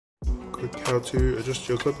quick how to adjust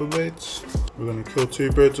your clipper blades. We're going to kill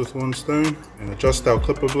two birds with one stone and adjust our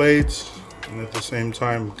clipper blades, and at the same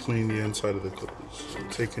time clean the inside of the clippers. So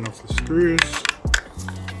taking off the screws.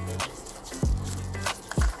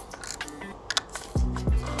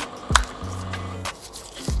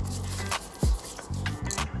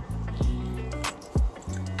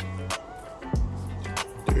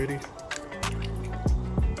 Dirty.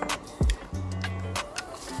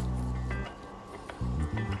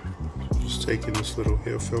 Just taking this little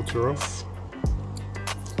hair filter off.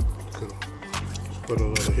 Put a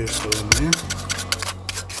lot of hair still in there.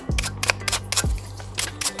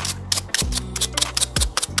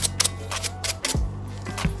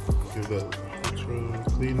 Give that extra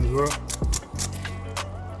clean as well.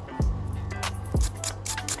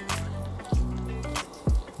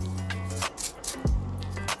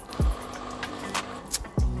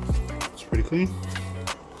 It's pretty clean.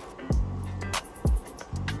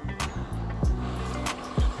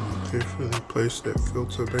 Carefully place that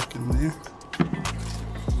filter back in there.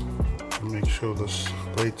 Make sure this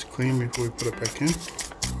blade's clean before we put it back in.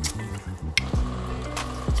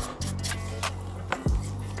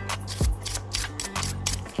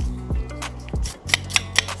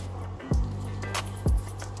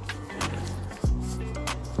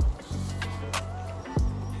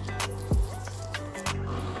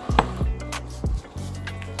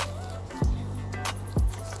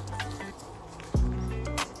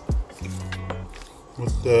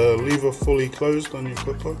 With the lever fully closed on your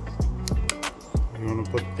clipper, you want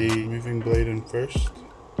to put the moving blade in first,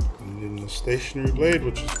 and then the stationary blade,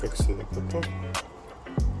 which is fixed to the clipper.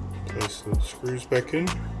 Place the screws back in.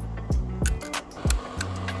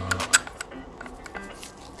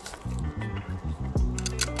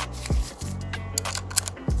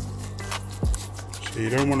 So you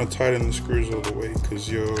don't want to tighten the screws all the way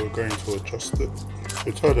because you're going to adjust it.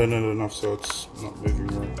 So tighten it enough so it's not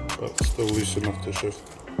moving around, but still loose enough to shift.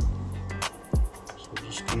 So I'm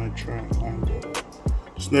just going to try and line that up.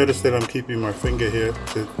 Just notice that I'm keeping my finger here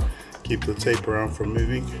to keep the tape around from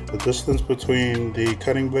moving. The distance between the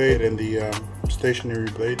cutting blade and the stationary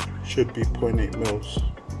blade should be 0.8 mils.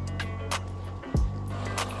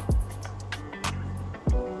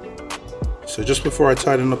 So just before I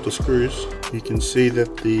tighten up the screws, you can see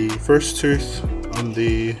that the first tooth on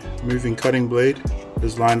the moving cutting blade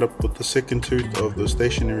is lined up with the second tooth of the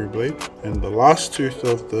stationary blade, and the last tooth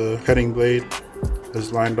of the cutting blade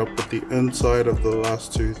is lined up with the inside of the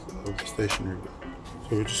last tooth of the stationary blade.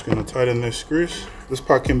 So we're just going to tighten those screws. This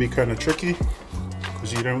part can be kind of tricky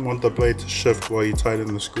because you don't want the blade to shift while you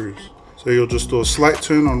tighten the screws. So you'll just do a slight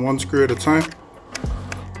turn on one screw at a time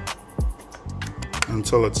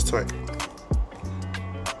until it's tight.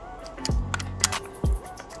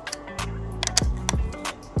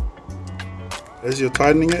 As you're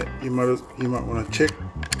tightening it, you might want to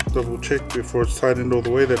double check before it's tightened all the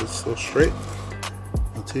way that it's still straight.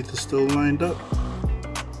 The teeth are still lined up,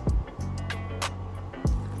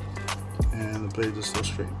 and the blades are still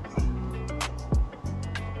straight.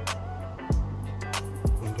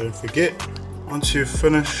 And don't forget, once you've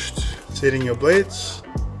finished setting your blades,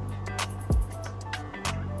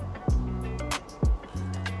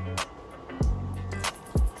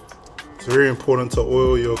 it's very important to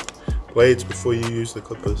oil your blades before you use the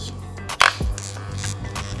clippers.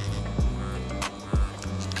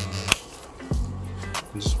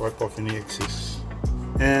 And just wipe off any excess.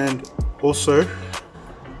 And also,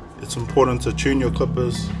 it's important to tune your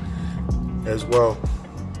clippers as well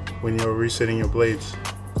when you're resetting your blades,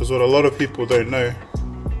 because what a lot of people don't know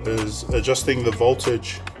is adjusting the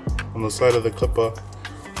voltage on the side of the clipper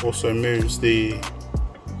also moves the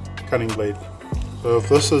cutting blade. So if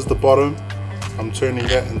this is the bottom, I'm turning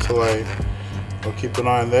that until I'll keep an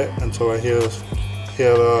eye on that until I hear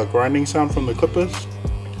the grinding sound from the clippers,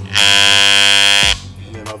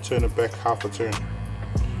 and then I'll turn it back half a turn.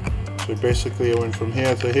 So basically I went from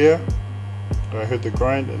here to here, I heard the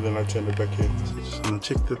grind, and then I turned it back here. So just gonna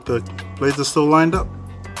check that the blades are still lined up.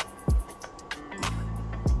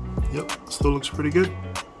 Yep, still looks pretty good.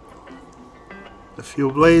 If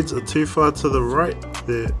your blades are too far to the right,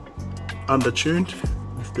 they're under-tuned.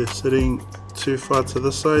 If they're sitting too far to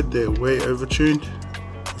this side, they're way over-tuned.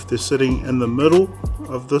 If they're sitting in the middle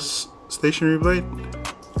of this stationary blade,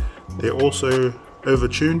 they're also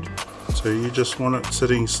over-tuned. So you just want it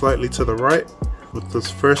sitting slightly to the right, with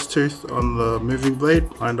this first tooth on the moving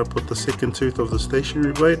blade lined up with the second tooth of the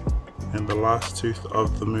stationary blade, and the last tooth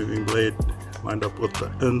of the moving blade lined up with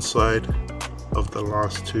the inside of the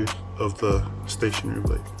last tooth of the stationary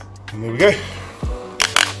blade. And there we go.